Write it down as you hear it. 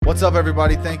What's up,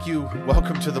 everybody? Thank you.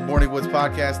 Welcome to the Morning Woods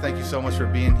podcast. Thank you so much for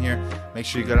being here. Make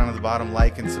sure you go down to the bottom,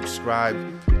 like and subscribe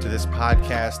to this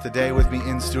podcast. Today with me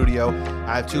in studio,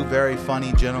 I have two very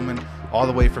funny gentlemen all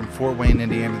the way from Fort Wayne,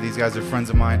 Indiana. These guys are friends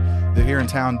of mine. They're here in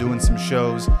town doing some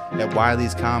shows at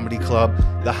Wiley's Comedy Club.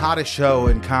 The hottest show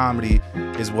in comedy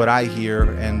is what I hear,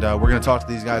 and we're going to talk to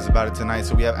these guys about it tonight.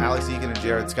 So we have Alex, Eakin, and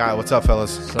Jerrod Scott. What's up,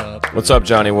 fellas? What's up? What's up,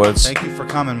 Johnny Woods? Thank you for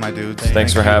coming, my dudes.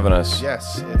 Thanks for having us.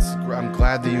 Yes, I'm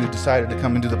glad that you decided to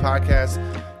come and do the podcast.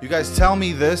 You guys tell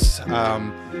me this,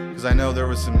 because I know there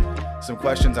was some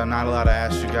questions I'm not allowed to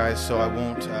ask you guys, so I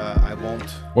won't.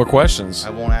 What questions? I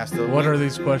won't ask them. What are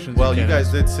these questions? Well, you guys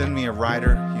did send me a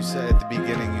rider. You said at the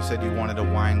beginning, you said you wanted a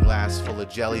wine glass full of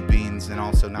jelly beans, and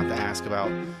also not to ask about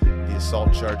the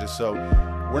assault charges. So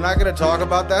we're not going to talk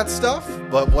about that stuff,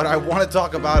 but what I want to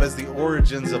talk about is the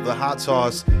origins of the hot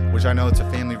sauce, which I know it's a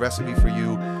family recipe for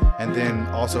you, and then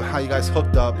also how you guys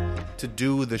hooked up to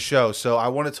do the show. So I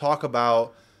want to talk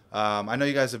about, I know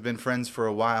you guys have been friends for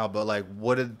a while, but like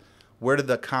where did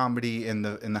the comedy in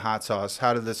the hot sauce,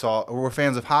 how did this all, we're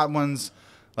fans of Hot Ones,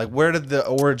 like where did the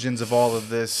origins of all of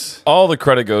this? All the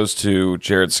credit goes to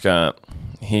Jerrod Scott.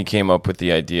 He came up with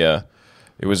the idea.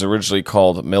 It was originally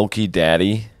called Milky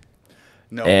Daddy.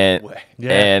 No way.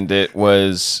 Yeah. And it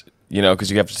was, because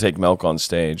you have to take milk on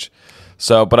stage.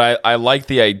 So, but I like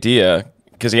the idea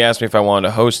because he asked me if I wanted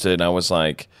to host it, and I was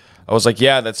like,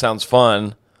 yeah, that sounds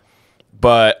fun.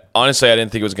 But honestly, I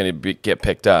didn't think it was going to get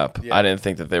picked up. Yeah. I didn't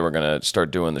think that they were going to start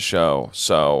doing the show.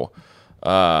 So,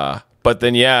 but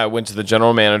then, I went to the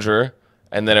general manager,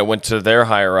 and then it went to their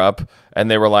higher up, and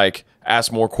they were like,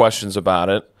 ask more questions about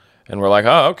it. And we're like,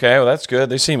 oh, okay, well, that's good.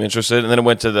 They seem interested. And then it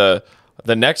went to the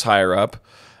next higher up,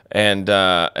 and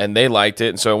they liked it.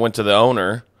 And so it went to the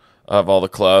owner of all the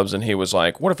clubs, and he was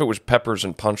like, "What if it was peppers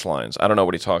and punchlines?" I don't know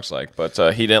what he talks like, but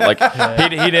he didn't like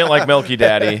he didn't like Milky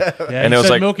Daddy. Yeah, and it was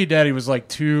like Milky Daddy was like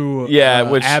too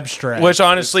abstract, which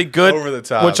honestly good over the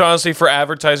top. Which honestly for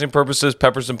advertising purposes,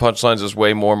 peppers and punchlines is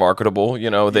way more marketable.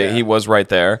 He was right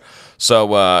there.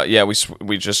 So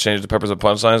we just changed the peppers and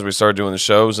punchlines. We started doing the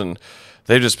shows, and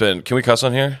they've just been. Can we cuss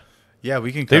on here? Yeah,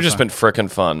 we can. They've just been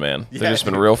frickin' fun, man. Yeah, they've just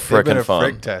been real frickin' fun.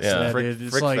 Frick test. Yeah. It's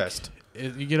frick like fest.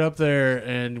 You get up there,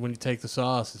 and when you take the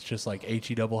sauce, it's just like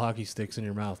HE double hockey sticks in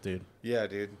your mouth, dude. Yeah,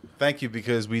 dude. Thank you,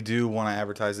 because we do want to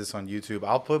advertise this on YouTube.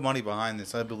 I'll put money behind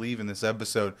this. I believe in this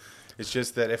episode. It's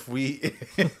just that if we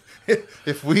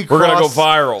we're gonna go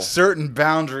viral, certain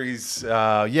boundaries,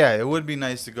 it would be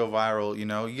nice to go viral.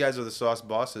 You guys are the sauce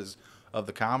bosses of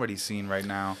the comedy scene right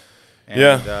now, and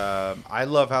I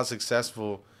love how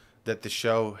successful that the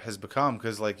show has become,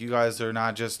 because like you guys are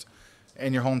not just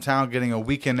in your hometown getting a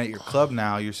weekend at your club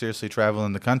now. You're seriously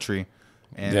traveling the country,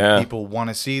 and people want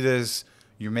to see this.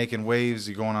 You're making waves.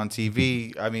 You're going on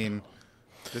TV. I mean,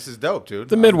 this is dope, dude.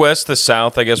 The Midwest, the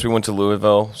South. I guess we went to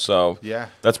Louisville, so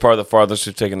that's part of the farthest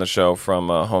we've taken the show from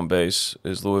home base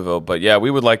is Louisville. But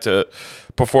we would like to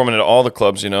perform it at all the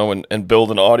clubs, and build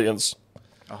an audience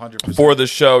 100% for the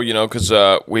show, because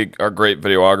our great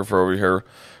videographer over here.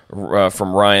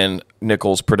 From Ryan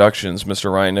Nichols Productions. Mr.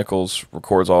 Ryan Nichols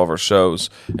records all of our shows.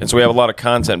 And so we have a lot of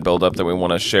content build up that we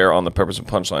want to share on the Peppers and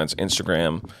Punchlines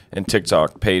Instagram and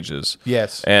TikTok pages.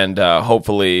 Yes. And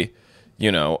hopefully,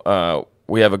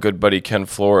 we have a good buddy, Ken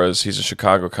Flores. He's a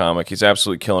Chicago comic. He's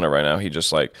absolutely killing it right now. He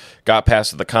just got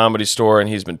past at the Comedy Store, and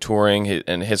he's been touring,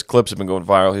 and his clips have been going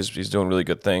viral. He's doing really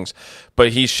good things. But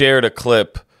he shared a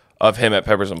clip of him at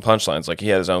Peppers and Punchlines. Like, he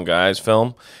had his own guys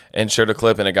film and shared a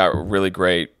clip, and it got really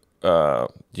great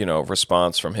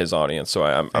response from his audience. So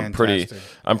I'm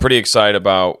pretty excited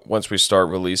about once we start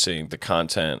releasing the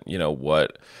content,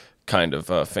 what kind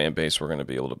of fan base we're going to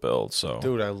be able to build. So,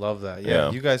 dude, I love that.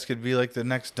 Yeah, you guys could be like the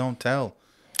next Don't Tell.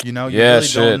 You really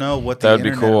don't know what the That'd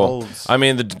internet be cool. holds. I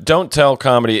mean, the Don't Tell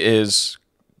comedy is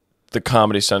the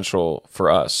Comedy Central for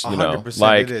us.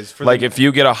 100% it is. If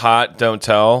you get a hot Don't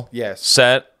Tell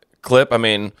set clip, I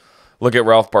mean, look at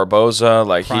Ralph Barboza.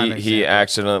 He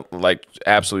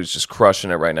absolutely is just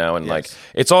crushing it right now, and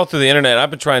it's all through the internet.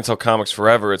 I've been trying to tell comics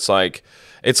forever. It's like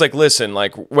listen,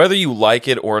 whether you like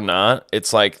it or not, it's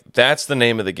that's the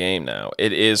name of the game now.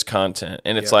 It is content,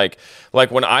 and it's like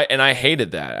when I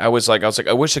hated that. I was like,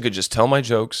 I wish I could just tell my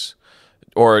jokes,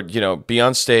 or be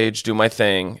on stage, do my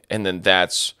thing, and then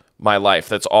that's my life.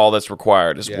 That's all that's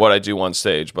required is what I do on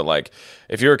stage. But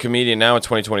if you're a comedian now in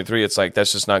 2023, it's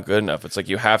that's just not good enough. It's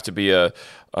you have to be a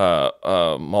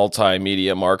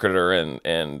multimedia marketer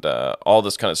and all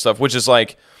this kind of stuff, which is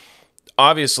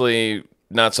obviously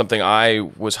not something I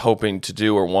was hoping to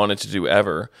do or wanted to do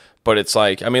ever. But it's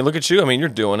like, I mean, look at you. I mean, you're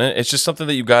doing it. It's just something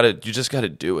that you just got to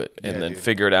do it and then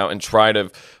figure it out and try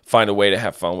to find a way to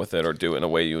have fun with it or do it in a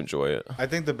way you enjoy it. I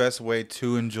think the best way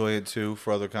to enjoy it too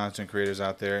for other content creators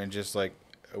out there, and just like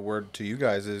a word to you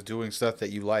guys, is doing stuff that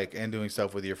you like and doing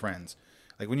stuff with your friends.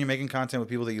 Like when you're making content with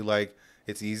people that you like,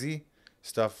 it's easy.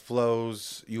 Stuff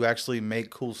flows. You actually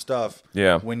make cool stuff.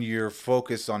 Yeah. When you're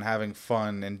focused on having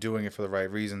fun and doing it for the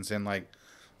right reasons. And like,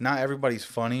 not everybody's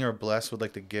funny or blessed with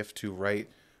like the gift to write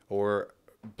or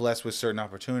blessed with certain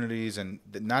opportunities, and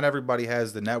not everybody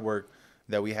has the network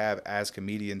that we have as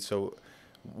comedians. So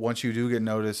once you do get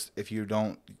noticed, if you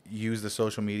don't use the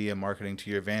social media marketing to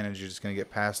your advantage, you're just going to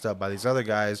get passed up by these other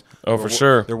guys. Oh, for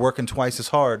sure. They're working twice as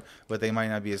hard, but they might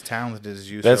not be as talented as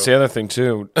you. That's the other thing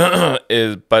too,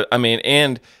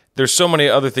 and there's so many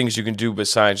other things you can do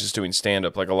besides just doing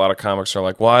stand-up. Like a lot of comics are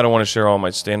like, well, I don't want to share all my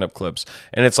stand-up clips.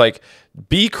 And it's like,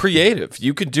 be creative.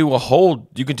 You could do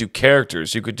you could do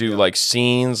characters. You could do like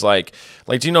scenes. Like,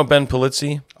 do you know Ben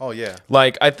Polizzi? Oh, yeah.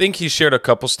 Like, I think he shared a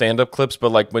couple stand-up clips,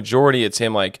 but like majority it's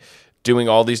him like doing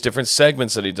all these different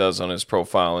segments that he does on his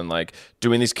profile and like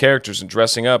doing these characters and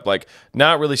dressing up. Like,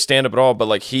 not really stand-up at all, but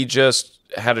like he just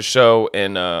had a show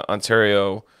in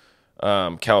Ontario,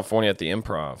 California at the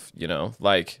Improv, you know,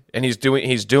 like, and he's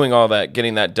doing all that,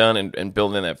 getting that done and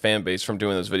building that fan base from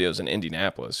doing those videos in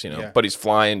Indianapolis, you know, but he's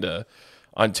flying to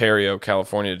Ontario,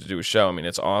 California to do a show. I mean,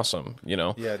 it's awesome, you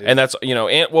know, and that's, you know,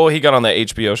 and well, he got on that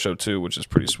HBO show too, which is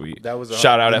pretty sweet. That was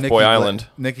shout out F-Boy Island.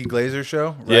 Nikki Glazer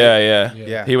show. Right?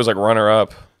 Yeah. He was like runner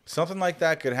up. Something like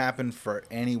that could happen for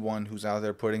anyone who's out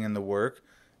there putting in the work.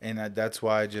 And that's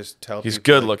why I just tell he's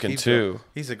people. Good looking too.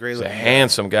 He's a great he's looking a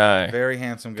handsome guy. Very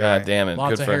handsome guy. God damn it.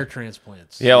 Lots good of for hair him.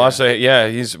 transplants. Yeah, lots of,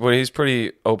 he's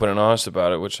pretty open and honest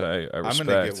about it, which I respect. I'm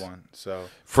going to get one. So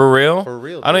For real? For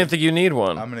real. I don't even think you need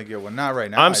one. I'm going to get one. Not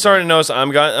right now. I'm starting to notice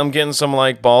I'm getting some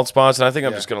like bald spots, and I think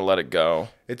I'm just going to let it go.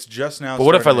 It's just now. But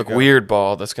what if I look weird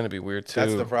bald? That's going to be weird too.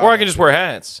 That's the problem. Or I can just wear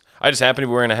hats. I just happen to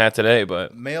be wearing a hat today,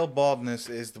 but male baldness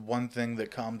is the one thing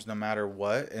that comes no matter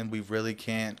what, and we really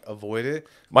can't avoid it.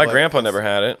 My grandpa never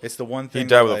had it. It's the one thing. He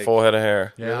died with a full head of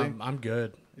hair. Yeah, really? I'm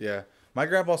good. Yeah, my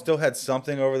grandpa still had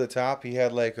something over the top. He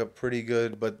had like a pretty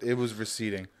good, but it was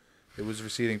receding. It was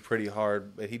receding pretty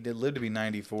hard. But he did live to be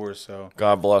 94, so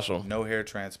God bless him. No hair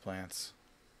transplants.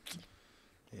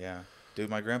 Yeah,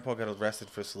 dude, my grandpa got arrested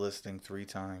for soliciting 3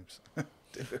 times.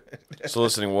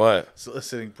 Soliciting what?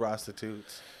 Soliciting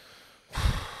prostitutes.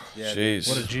 Yeah, jeez.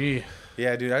 What a G.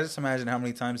 Yeah, dude, I just imagine how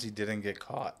many times he didn't get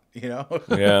caught, you know?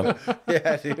 Yeah.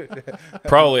 Yeah, dude.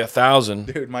 Probably 1,000.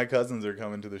 Dude, my cousins are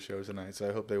coming to the show tonight, so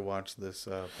I hope they watch this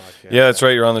podcast. Yeah, that's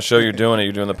right. You're on the show. You're doing it.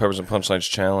 You're doing the Peppers and Punchlines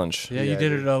Challenge. Yeah, you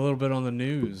did it a little bit on the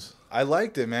news. I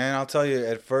liked it, man. I'll tell you,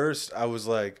 at first, I was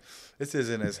like, this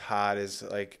isn't as hot as,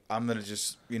 like, I'm going to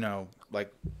just, you know,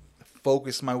 like,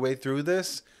 focus my way through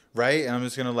this, right? And I'm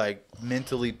just going to, like,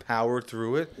 mentally power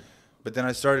through it. But then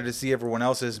I started to see everyone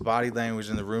else's body language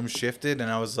in the room shifted, and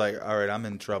I was like, all right, I'm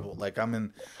in trouble. Like, I'm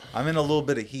in a little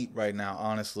bit of heat right now,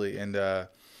 honestly. And,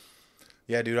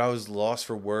 yeah, dude, I was lost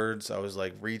for words. I was,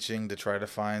 like, reaching to try to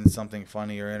find something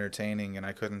funny or entertaining, and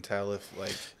I couldn't tell if,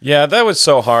 like... Yeah, that was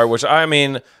so hard, which, I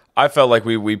mean... I felt like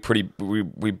we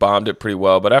bombed it pretty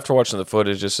well, but after watching the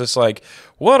footage, it's just like,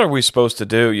 what are we supposed to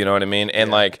do? You know what I mean? And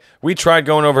like, we tried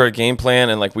going over a game plan,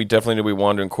 and like, we definitely knew we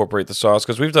wanted to incorporate the sauce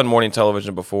because we've done morning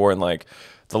television before, and like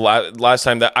the last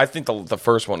time that I think the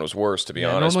first one was worse, to be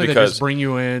honest. Normally because they just bring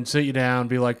you in, sit you down,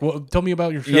 be like, "Well, tell me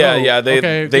about your show." Yeah. They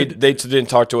okay, didn't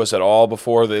talk to us at all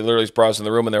before. They literally just brought us in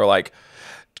the room, and they were like,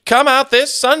 "Come out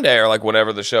this Sunday," or like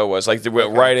whatever the show was. Like they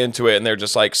went right into it, and they're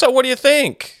just like, "So what do you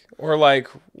think?" Or like,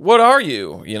 what are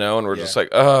you? You know, and we're just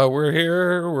like, we're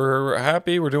here, we're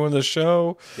happy, we're doing this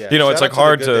show. Yeah. You know, it's like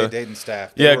hard to. Good Day Dayton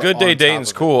staff. Good Day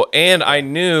Dayton's cool, and I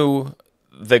knew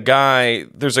the guy.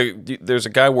 There's a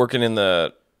guy working in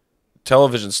the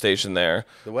television station there,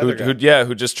 the weather guy.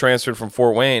 Who just transferred from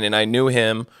Fort Wayne, and I knew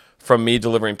him from me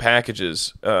delivering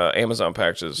packages, Amazon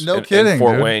packages. No kidding, in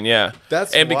Fort dude. Wayne, yeah.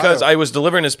 That's and because wild. I was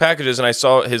delivering his packages, and I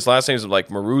saw his last name was like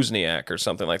Maruzniak or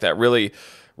something like that.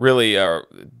 Really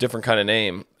different kind of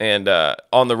name. And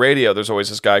on the radio, there's always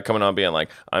this guy coming on being like,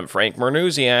 I'm Frank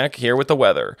Marnuziak here with the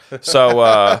weather. So,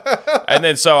 and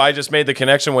then so I just made the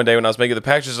connection one day when I was making the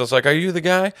packages. I was like, are you the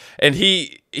guy? And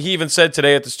he even said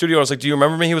today at the studio, I was like, do you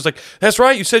remember me? He was like, that's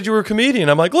right. You said you were a comedian.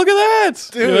 I'm like, look at that.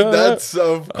 Dude, you know, that's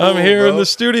so cool, I'm here in bro. the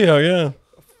studio, yeah.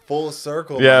 Full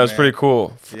circle. Yeah, it was man. pretty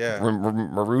cool. Yeah.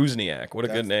 Maruzniak. What a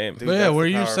good name. Dude, But yeah, that's were the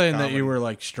you power of saying that comedy. you were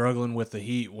like struggling with the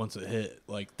heat once it hit?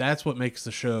 Like that's what makes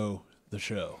the show the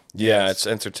show. Yeah, it's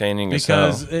entertaining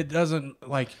because as hell. it doesn't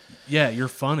like you're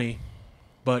funny,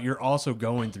 but you're also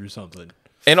going through something.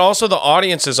 And also the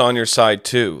audience is on your side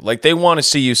too. Like they want to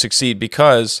see you succeed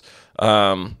because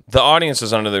the audience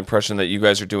is under the impression that you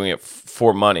guys are doing it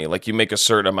for money. Like you make a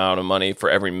certain amount of money for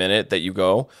every minute that you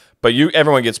go, but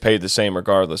everyone gets paid the same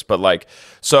regardless. But like,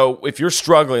 so if you're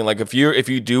struggling, like if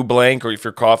you do blank or if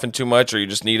you're coughing too much or you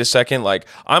just need a second, like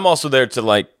I'm also there to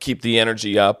like keep the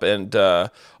energy up and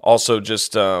also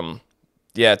just to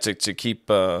keep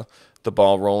the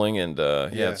ball rolling and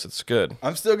it's good.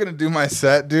 I'm still gonna do my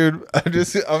set, dude. I'm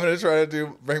gonna try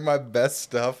to bring my best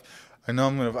stuff.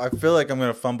 I feel like I'm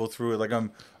gonna fumble through it. Like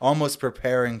I'm almost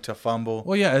preparing to fumble.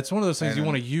 Well, yeah, it's one of those things you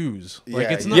want to use. Like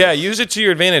Yeah, it's not, Yeah, use it to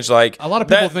your advantage. Like a lot of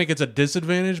people think it's a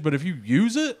disadvantage, but if you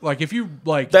use it, like if you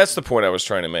like, that's the point I was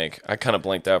trying to make. I kind of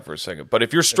blanked out for a second. But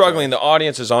if you're struggling, the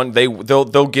audience is on.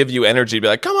 They'll give you energy to be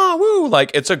like, come on, woo!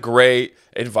 Like it's a great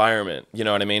environment. You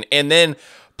know what I mean? And then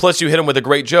plus you hit them with a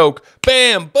great joke,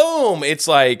 bam, boom. It's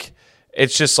like.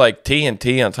 It's just like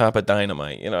TNT on top of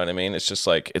dynamite. You know what I mean? It's just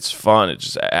like, it's fun. It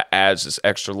just adds this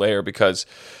extra layer because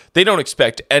they don't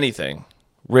expect anything,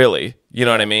 really. You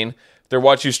know what I mean? They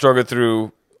watch you struggle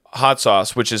through hot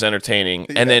sauce, which is entertaining,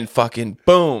 and then fucking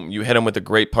boom, you hit them with a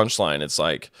great punchline. It's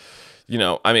like, you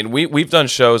know, I mean, we've done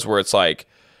shows where it's like,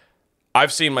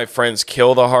 I've seen my friends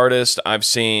kill the hardest. I've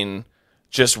seen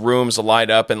just rooms light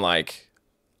up and like,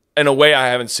 in a way I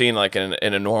haven't seen like in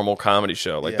a normal comedy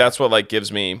show. Like that's what like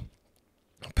gives me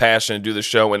passion to do the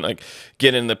show and like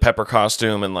get in the pepper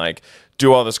costume and like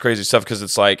do all this crazy stuff because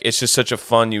it's like it's just such a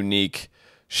fun, unique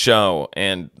show.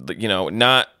 And you know,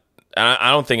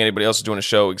 I don't think anybody else is doing a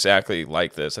show exactly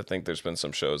like this. I think there's been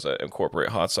some shows that incorporate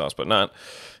hot sauce, but not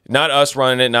us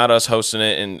running it, not us hosting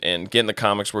it, and getting the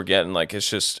comics we're getting. Like it's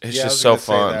just so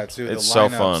fun. It's so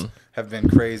fun. Have been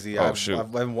crazy. Oh, shoot.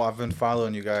 I've been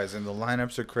following you guys, and the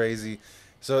lineups are crazy.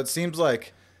 So it seems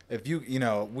like. If you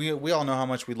know, we all know how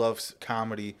much we love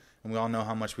comedy, and we all know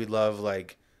how much we love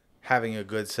like having a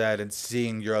good set and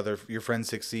seeing your friends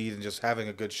succeed and just having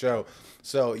a good show.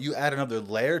 So you add another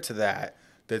layer to that.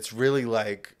 That's really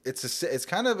like it's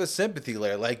kind of a sympathy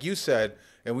layer, like you said,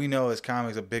 and we know as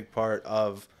comics a big part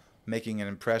of making an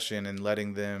impression and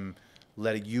letting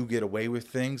you get away with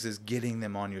things is getting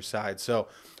them on your side. So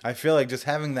I feel like just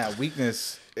having that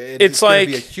weakness. It's like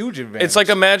be a huge advantage. It's like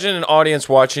imagine an audience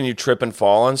watching you trip and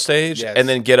fall on stage, and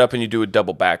then get up and you do a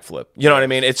double backflip. You know what I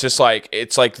mean? It's just like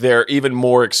they're even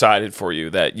more excited for you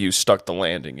that you stuck the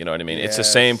landing. You know what I mean? It's the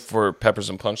same for peppers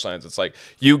and punchlines. It's like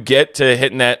you get to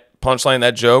hitting that punchline,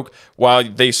 that joke, while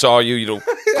they saw you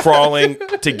crawling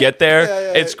to get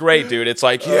there. It's great, dude. It's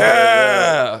like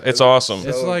it's awesome.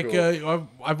 It's like cool.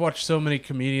 I've watched so many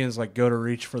comedians like go to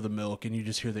reach for the milk, and you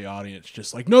just hear the audience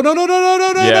just like no.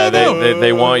 Yeah,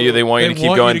 they want you. They want you to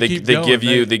keep going.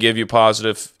 They give you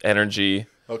positive energy.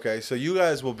 Okay, so you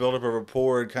guys will build up a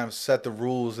rapport and kind of set the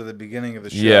rules at the beginning of the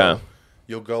show. Yeah,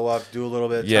 you'll go up, do a little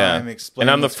bit of time, explain.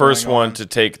 And I'm the first one to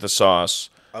take the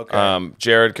sauce. Okay.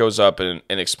 Jerrod goes up and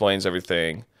explains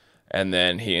everything, and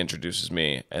then he introduces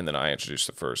me, and then I introduce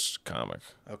the first comic.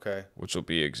 Okay. Which will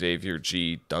be Xavier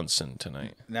G. Dunson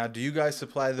tonight. Now, do you guys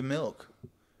supply the milk?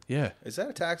 Yeah. Is that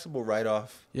a taxable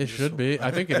write-off? It should be.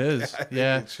 I think it is.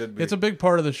 It should be. It's a big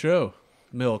part of the show.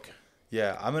 Milk.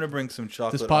 Yeah, I'm going to bring some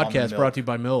chocolate. This podcast brought to you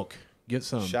by Milk. Get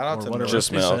some. Shout out to Milk.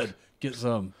 Just Milk. Get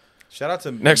some. Shout out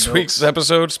to next week's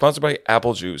episode sponsored by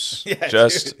apple juice. Yeah,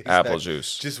 just dude, apple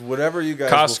juice. Just whatever you guys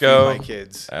Costco, will feed my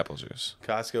kids. Apple juice.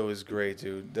 Costco is great,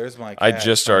 dude. There's my cat. I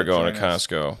just started going to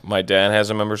Costco. My dad has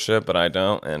a membership, but I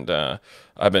don't, and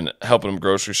I've been helping him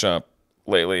grocery shop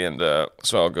lately, and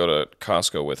so I'll go to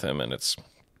Costco with him, and it's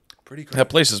pretty cool. That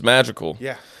place is magical.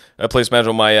 Yeah. That place is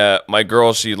magical. My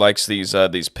girl, she likes these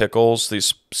pickles,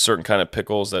 these certain kind of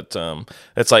pickles that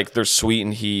it's like they're sweet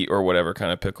and heat or whatever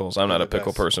kind of pickles. I'm not a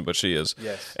pickle person, but she is.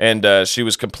 Yes. And she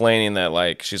was complaining that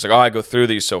like she's like, oh, I go through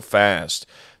these so fast.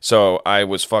 So I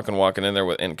was fucking walking in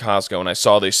there in Costco, and I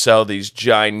saw they sell these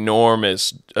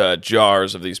ginormous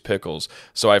jars of these pickles.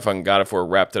 So I fucking got it for her,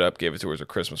 wrapped it up, gave it to her as a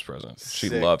Christmas present. She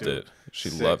loved it. She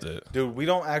loved it. Dude, we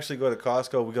don't actually go to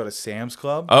Costco. We go to Sam's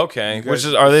Club. Okay.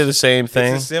 Are they the same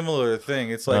thing? It's a similar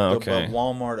thing. It's like the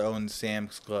Walmart-owned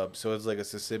Sam's Club. So it's like a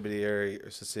subsidiary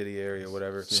or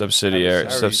whatever. Subsidiary.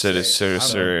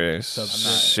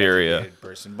 Syria.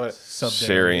 Person, but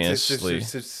seriously. It's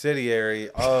a subsidiary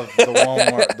of the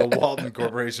Walmart, the Walton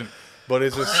Corporation. But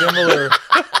it's a similar...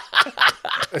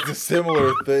 It's a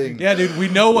similar thing. Yeah, dude, we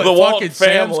know what the fucking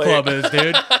Sam's Club is,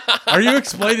 dude. Are you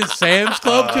explaining Sam's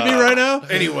Club to me right now?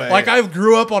 Anyway. Like I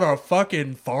grew up on a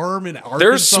fucking farm in Arkansas.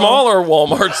 There's smaller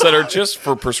Walmarts that are just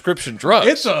for prescription drugs.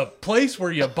 It's a place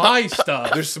where you buy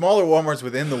stuff. There's smaller Walmarts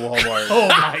within the Walmart. Oh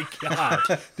my god,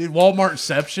 dude!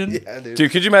 Walmartception. Yeah, dude.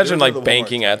 Dude, could you imagine Those are like the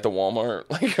banking Walmarts. at the Walmart?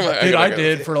 Like, Dude, I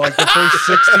did for like the first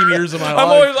 16 years of my I'm life.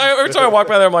 always every time I walk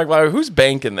by there, I'm like, wow, who's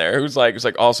banking there? Who's like, it's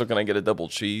like, also, can I get a double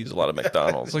cheese? A lot of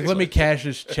McDonald's. It's like, let me cash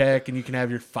this check and you can have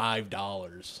your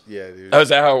 $5. Yeah, dude. Oh, is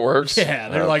that how it works? Yeah,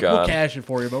 they're Oh, like, God. we'll cash it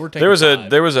for you, but we're taking There was $5.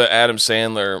 there was a Adam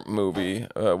Sandler movie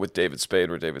with David Spade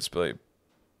where David Spade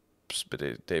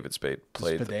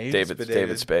played Spade? David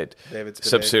Spade. David Spade.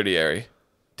 Subsidiary.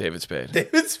 David Spade.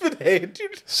 David Spade,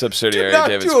 dude. Do Subsidiary not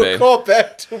David do Spade. a call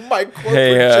back to my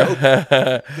corporate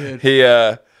joke. He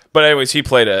but anyways, he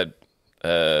played a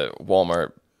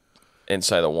Walmart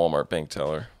inside the Walmart bank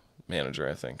teller manager,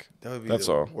 I think. That would be That's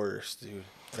the all. worst, dude.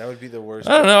 That would be the worst.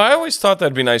 I don't know. I always thought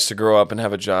that'd be nice to grow up and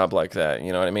have a job like that.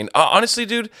 You know what I mean? Honestly,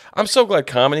 dude, I'm so glad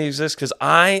comedy exists because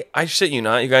I shit you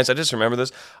not, you guys. I just remember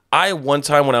this. One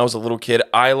time when I was a little kid,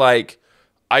 I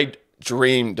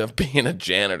dreamed of being a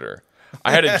janitor.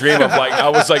 I had a dream of I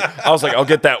was like, I'll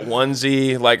get that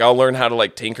onesie. Like, I'll learn how to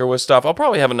like tinker with stuff. I'll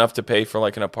probably have enough to pay for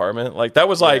like an apartment. Like that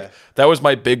was that was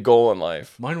my big goal in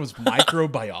life. Mine was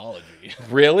microbiology.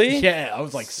 Really? Yeah, I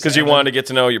was like, Because you wanted to get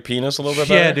to know your penis a little bit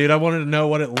better. yeah, dude, I wanted to know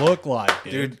what it looked like,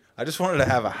 dude. I just wanted to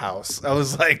have a house. I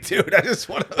was like, dude, I just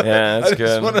want to. Yeah, that's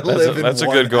good. That's a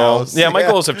good goal. House. Yeah, my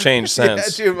goals have changed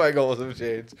since. Yeah, dude, my goals have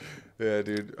changed. Yeah,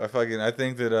 dude, I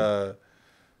think that.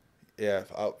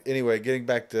 Anyway, getting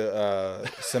back to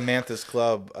Samantha's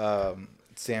Club,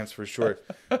 Sam's for short.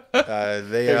 They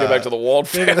Get back to the Wald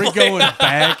family. We're going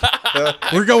back.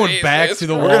 We're going back to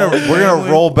the We're gonna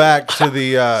roll back to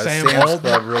the Sam's Wald.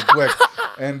 Club real quick,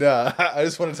 and I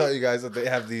just want to tell you guys that they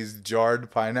have these jarred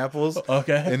pineapples.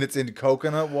 Okay. And it's in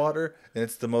coconut water, and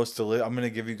it's the most delicious. I'm gonna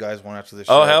give you guys one after the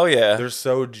show. Oh, hell yeah. They're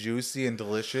so juicy and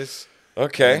delicious.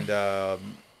 Okay. And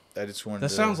I just wanted. That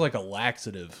sounds like a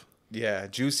laxative. Yeah,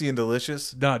 juicy and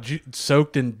delicious. Not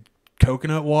soaked in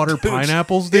coconut water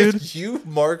pineapples, dude. If you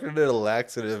marketed a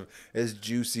laxative as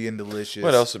juicy and delicious,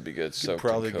 What else would be good? You Soaked could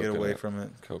probably in get away coconut- from it.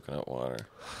 Coconut water.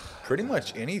 Pretty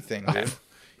much anything, dude.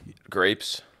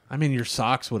 Grapes. I mean, your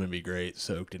socks wouldn't be great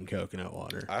soaked in coconut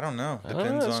water. I don't know. don't know,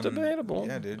 Depends it's on. debatable.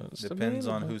 Yeah, dude. It's Depends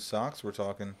on debatable. whose socks we're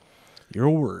talking.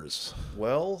 Yours.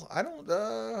 Well, I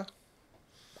don't.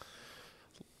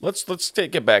 Let's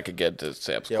get back again to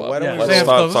Sam's Yeah, Club. why don't we Let's Sam's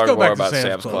talk, Club. Let's talk go more back to about Sam's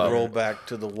Sam's Club. Club. roll back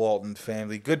to the Walton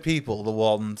family. Good people, the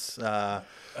Waltons.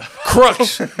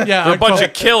 Crooks. Yeah, They're a I'd bunch call,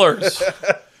 of killers.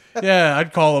 yeah,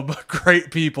 I'd call them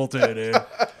great people too, dude.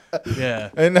 Yeah.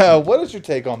 And what is your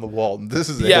take on the Walton? This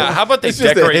is Yeah, how about they it's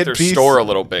just a decorate hit their piece. store a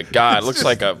little bit? God, it looks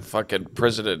like a fucking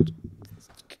president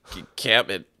camp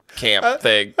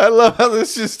thing. I love how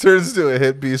this just turns to a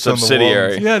hit piece Subsidiary. on the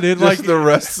Waltons. Yeah, dude, Just like, the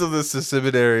rest of the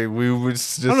subsidiary, we would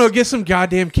just. I don't know, get some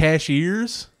goddamn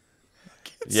cashiers.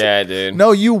 Yeah, dude.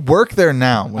 No, you work there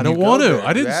now. I don't want to.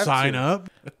 I didn't sign up.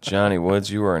 Johnny Woods,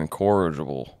 you are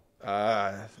incorrigible.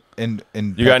 And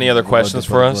You got any other questions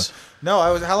for us? No,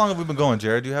 How long have we been going,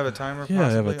 Jared? Do you have a timer? Yeah,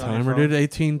 I have a possibly on your timer, phone?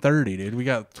 dude. 18:30, dude. We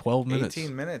got 12 minutes.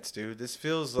 18 minutes, dude. This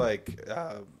feels like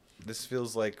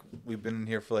we've been in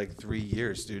here for like 3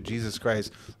 years, dude. Jesus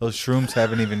Christ, those shrooms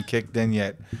haven't even kicked in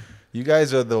yet. You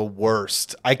guys are the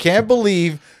worst. I can't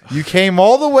believe you came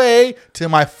all the way to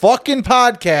my fucking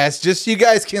podcast just so you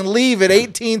guys can leave at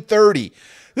 18:30.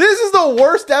 This is the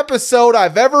worst episode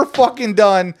I've ever fucking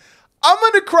done. I'm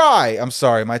gonna cry. I'm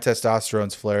sorry, my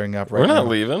testosterone's flaring up right now. We're not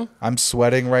leaving. I'm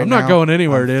sweating right now. I'm not going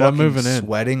anywhere, dude. I'm fucking moving in.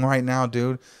 Sweating right now,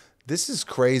 dude. This is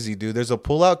crazy, dude. There's a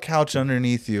pull-out couch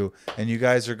underneath you, and you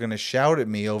guys are gonna shout at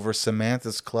me over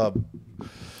Samantha's Club.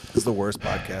 This is the worst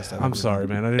podcast I've I'm ever sorry,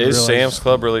 man. I didn't Is realize. Sam's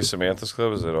Club really Samantha's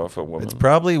Club? Is it off a woman? It's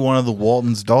probably one of the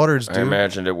Walton's daughters, dude. I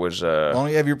imagined it was. Why don't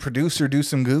you have your producer do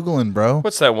some Googling, bro?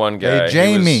 What's that one guy?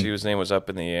 Jamie. His name was Up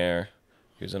in the Air.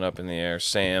 He was in Up in the Air.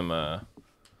 Sam.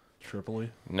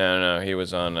 Tripoli. No. He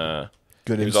was on.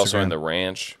 Good He was also Instagram. in The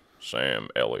Ranch. Sam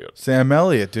Elliott. Sam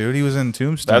Elliott, dude. He was in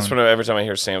Tombstone. That's when every time I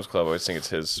hear Sam's Club, I always think it's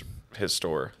his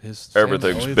store. His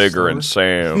Everything's Sam Elliott's bigger in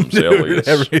Sam's Elliott's.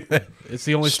 everything. It's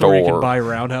the only store you Store. can buy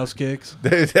roundhouse kicks.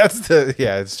 That's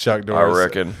it's Chuck I Norris.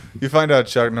 reckon. You find out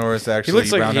Chuck Norris He actually.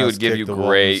 looks like he roundhouse would give kicked you the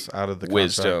great Waltons out of the contract.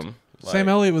 wisdom. Sam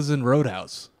Elliott was in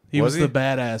Roadhouse. He Was was he? the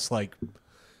badass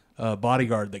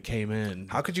bodyguard that came in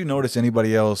How could you notice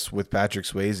anybody else with Patrick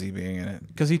Swayze being in it?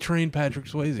 because he trained Patrick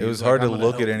Swayze. It was hard to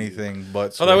look at anything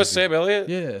but. Oh, that was Swayze. Sam Elliott?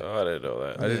 Yeah. Oh, I didn't know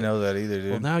that. I didn't know that either,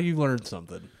 dude. Well, now you learned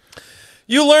something.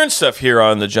 You learn stuff here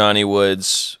on the Johnny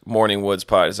Woods Morning Woods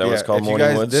pod. Is that what it's called? If Morning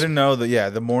you guys Woods. didn't know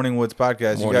that, the Morning Woods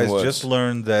podcast. Morning you guys Woods. just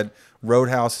learned that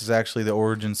Roadhouse is actually the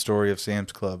origin story of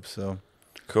Sam's Club. So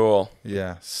Cool.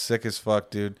 yeah, sick as fuck,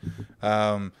 dude.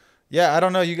 Yeah, I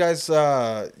don't know. You guys have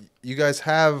a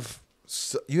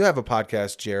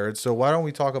podcast, Jerrod. So why don't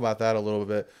we talk about that a little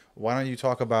bit? Why don't you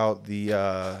talk about the?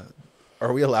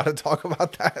 Are we allowed to talk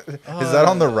about that? Is that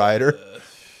on the rider?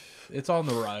 It's on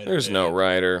the rider. There's no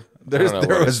rider. There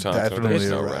was definitely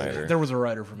no a rider. There was a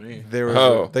rider for me. There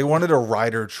was they wanted a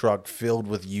rider truck filled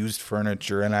with used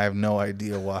furniture, and I have no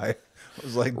idea why. It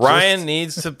was like Ryan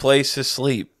needs to place to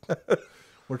sleep.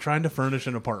 We're trying to furnish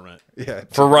an apartment Yeah,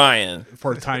 For Ryan.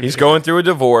 for a time. He's going through a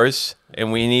divorce,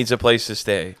 and we need a place to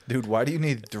stay dude. Why do you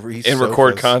need 3 and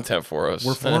record sofas? content for us.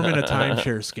 We're forming a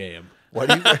timeshare scam Why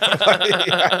do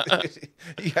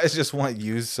you guys just want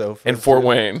used sofas in Fort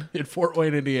Wayne. in Fort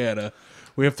Wayne, Indiana.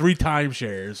 We have 3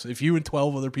 timeshares. If you and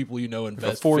 12 other people you know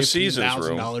invest Four Seasons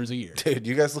 $15,000 a year, Dude,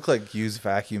 you guys look like used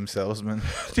vacuum salesmen.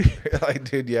 Like,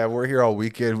 dude, yeah, we're here all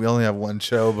weekend. We only have one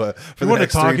show, but for you the want to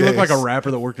next 3 talk? days, You look like a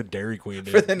rapper that worked at Dairy Queen.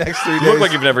 for Dude. the next 3 days. You look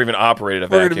like you've never even operated a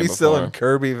we're vacuum gonna be before. selling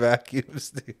Kirby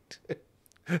vacuums, dude.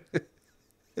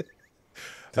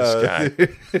 This guy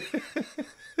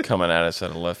coming at us out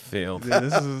of left field. Dude,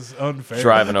 this is unfair.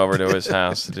 Driving over to his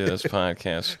house to do this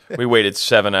podcast. We waited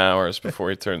 7 hours before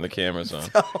he turned the cameras on.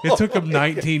 It took him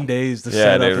 19 days to Yeah,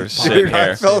 set dude, up we're his sitting Dude, podcast.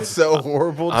 here. I felt so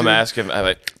horrible. I'm dude. asking him, I'm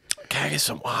like, can I get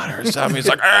some water or something? He's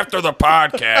like, after the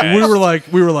podcast. We were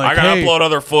like, I gotta hey, upload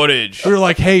other footage. we were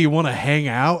like, hey, you want to hang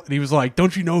out? And he was like,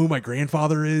 don't you know who my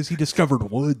grandfather is? He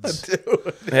discovered woods.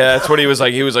 Yeah, that's what he was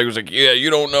like. He was like, yeah, you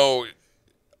don't know.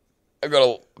 I got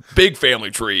a big family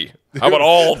tree. How about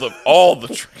all the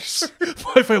trees?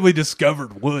 My family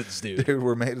discovered woods, dude. Dude,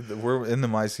 we're in the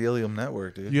mycelium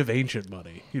network, dude. You have ancient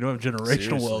money. You don't have generational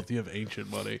Seriously. wealth. You have ancient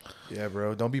money. Yeah,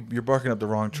 bro. You're barking up the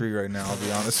wrong tree right now. I'll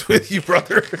be honest with you,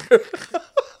 brother.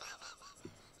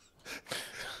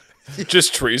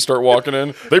 Just trees start walking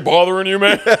in. They bothering you,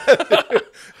 man?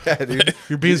 Yeah, dude.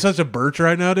 You're being such a birch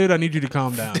right now, dude. I need you to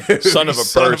calm down. Son of a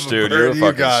birch, dude. You're a You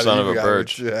fucking got it, son you of a got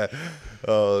birch. it. Yeah.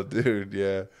 Oh, dude.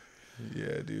 Yeah.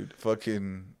 Yeah, dude.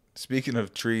 Fucking. Speaking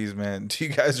of trees, man. Do you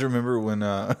guys remember when?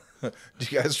 Do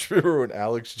you guys remember when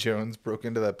Alex Jones broke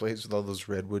into that place with all those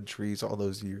redwood trees all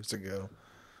those years ago?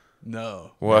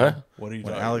 No. What? What are you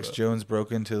When talking Alex about? Jones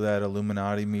broke into that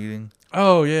Illuminati meeting.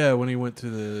 Oh yeah, when he went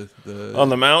to the On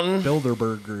the mountain?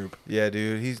 Bilderberg group, Yeah,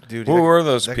 dude. Who were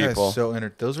those that guy's people? so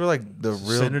those were like the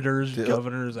real senators, deal-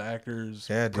 governors, actors,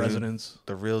 Yeah, dude. presidents.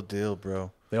 the real deal,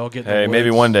 bro. They all get. In Hey, the maybe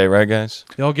woods. one day, right, guys?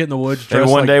 They all get in the woods. Maybe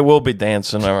dressed one like- day we'll be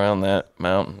dancing around that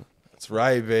mountain. That's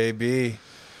right, baby.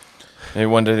 Maybe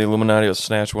one day the Illuminati will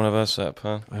snatch one of us up,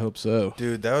 huh? I hope so.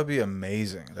 Dude, that would be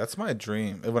amazing. That's my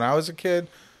dream. When I was a kid,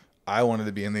 I wanted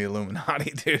to be in the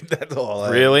Illuminati, dude. That's all.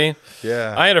 Really?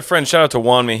 Yeah. I had a friend. Shout out to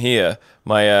Juan Mejia,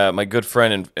 my good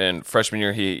friend in freshman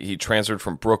year. He transferred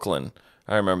from Brooklyn.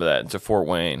 I remember that to Fort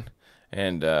Wayne,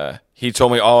 and he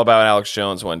told me all about Alex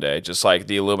Jones one day, just like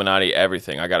the Illuminati,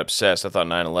 everything. I got obsessed. I thought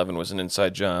 9/11 was an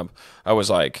inside job. I was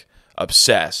like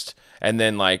obsessed, and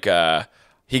then like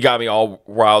he got me all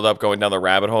riled up going down the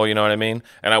rabbit hole. You know what I mean?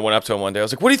 And I went up to him one day. I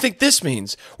was like, "What do you think this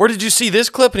means? Where did you see this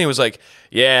clip?" And he was like,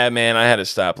 "Yeah, man, I had to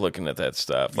stop looking at that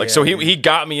stuff." Like, Yeah, so dude. he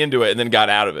got me into it and then got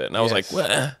out of it, and I was Yes. like,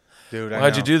 "What?" Dude,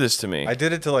 Why'd you do this to me? I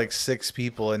did it to like 6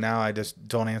 people, and now I just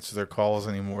don't answer their calls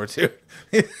anymore, dude.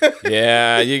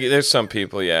 Yeah, there's some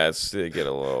people. Yeah, they get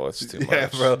a little. It's too Yeah,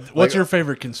 much, bro. What's Like, your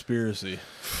favorite conspiracy?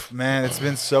 man? It's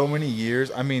been so many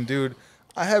years. I mean, dude,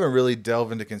 I haven't really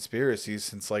delved into conspiracies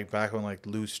since like back when like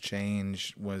loose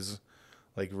change was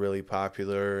like really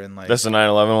popular and like That's the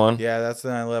 9/11 one. yeah, that's the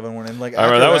 9/11 one. And like I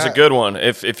remember after that was a good one.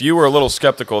 If you were a little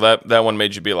skeptical, that one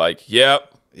made you be like, "Yep,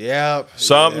 Yeah,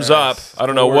 something's yes, up." I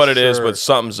don't know for what it is, sure. but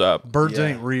something's up. Birds Yeah.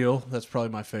 ain't real. That's probably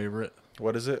my favorite.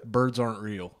 What is it? Birds aren't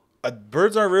real.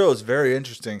 Birds Aren't Real is very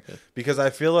interesting because I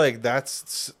feel like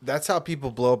that's how people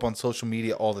blow up on social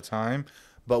media all the time,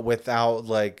 but without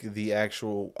like the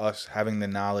actual us having the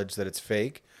knowledge that it's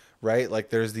fake, right?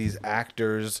 Like there's these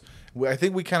actors. I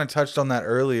think we kind of touched on that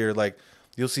earlier. Like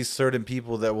you'll see certain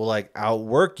people that will like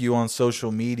outwork you on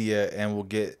social media and will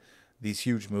get these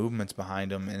huge movements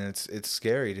behind them, and it's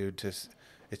scary, dude. It's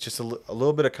just a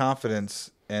little bit of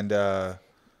confidence and.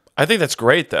 I think that's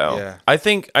great, though. Yeah. I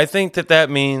think that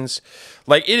means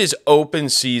like it is open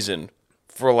season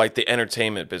for like the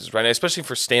entertainment business, right? Especially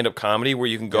for stand-up comedy, where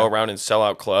you can go around and sell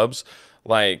out clubs.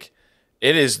 Like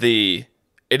it is the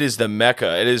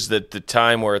mecca. It is the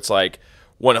time where it's like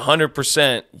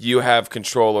 100% you have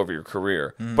control over your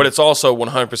career, but it's also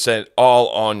 100% all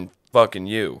on fucking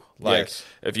you. Like, Yes.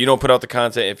 if you don't put out the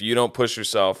content, if you don't push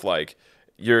yourself, like,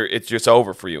 it's just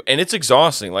over for you. And it's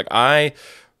exhausting. Like, I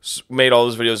made all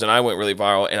those videos and I went really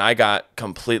viral and I got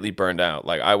completely burned out.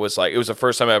 Like, I was like, it was the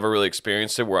first time I ever really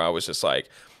experienced it where I was just like,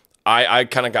 I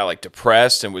kind of got like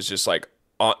depressed and was just like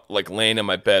laying in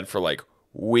my bed for like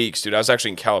weeks, dude. I was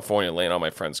actually in California laying on my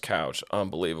friend's couch.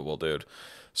 Unbelievable, dude.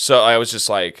 So I was just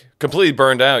like completely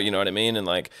burned out, you know what I mean? And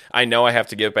like, I know I have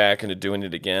to get back into doing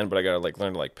it again, but I got to like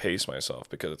learn to like pace myself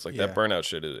because it's like that burnout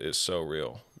shit is so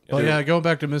real. Well, yeah, going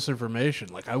back to misinformation,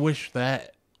 like I wish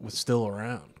that was still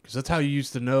around because that's how you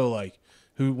used to know like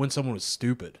when someone was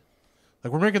stupid.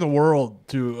 Like we're making the world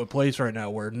to a place right now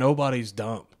where nobody's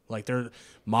dumb. Like they're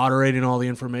moderating all the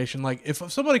information. Like if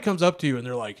somebody comes up to you and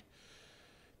they're like,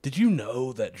 "Did you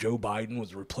know that Joe Biden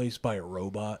was replaced by a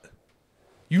robot?"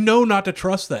 You know not to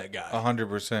trust that guy.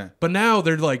 100%. But now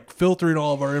they're like filtering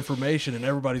all of our information and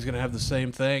everybody's going to have the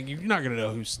same thing. You're not going to know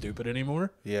who's stupid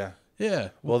anymore. Yeah. Yeah.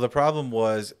 Well, the problem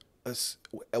was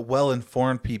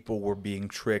well-informed people were being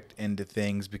tricked into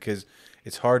things because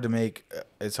it's hard to make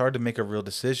a real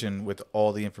decision with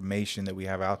all the information that we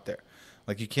have out there.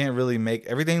 Like you can't really make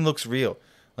everything looks real.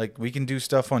 Like we can do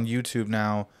stuff on YouTube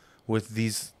now with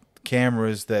these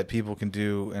cameras that people can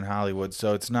do in Hollywood.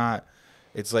 So it's like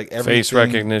everything face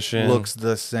recognition looks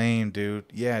the same, dude.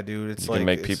 Yeah, dude. It's you like can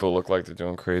make people look like they're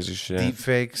doing crazy shit. Deep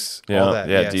fakes, Yeah, all that.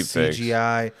 yeah, deep fakes.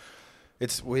 CGI.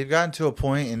 We've gotten to a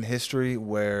point in history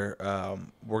where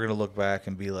we're gonna look back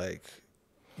and be like,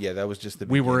 yeah, that was just the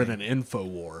beginning. We were in an info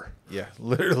war. Yeah,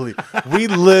 literally. We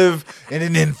live in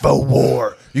an info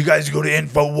war. You guys go to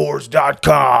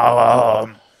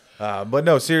Infowars.com. But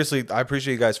no, seriously, I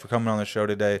appreciate you guys for coming on the show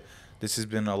today. This has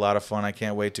been a lot of fun. I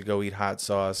can't wait to go eat hot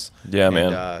sauce. Yeah, and,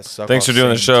 man. Suck Thanks for off doing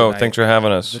the Satan show. tonight. Thanks for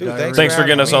having us. Dude, thanks for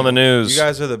getting us on the news. You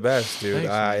guys are the best, dude.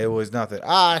 Thanks, It was nothing.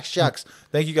 Shucks.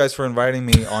 Thank you guys for inviting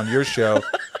me on your show.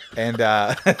 And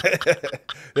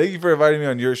thank you for inviting me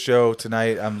on your show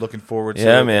tonight. I'm looking forward to it.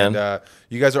 Yeah, man. And,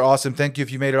 you guys are awesome. Thank you.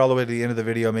 If you made it all the way to the end of the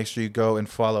video, make sure you go and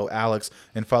follow Alex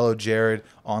and follow Jerrod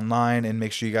online. And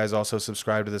make sure you guys also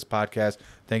subscribe to this podcast.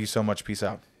 Thank you so much. Peace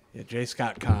out. Yeah, J.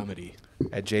 Scott Comedy.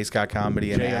 At J. Scott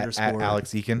Comedy and J at Alex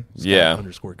Eakin. Yeah,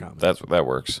 _comedy. that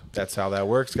works. That's how that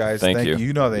works, guys. Thank you.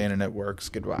 You know the internet works.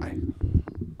 Goodbye.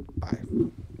 Bye.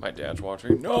 My dad's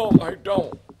watching. No, I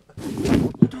don't.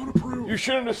 Don't approve. You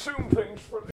shouldn't assume things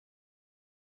for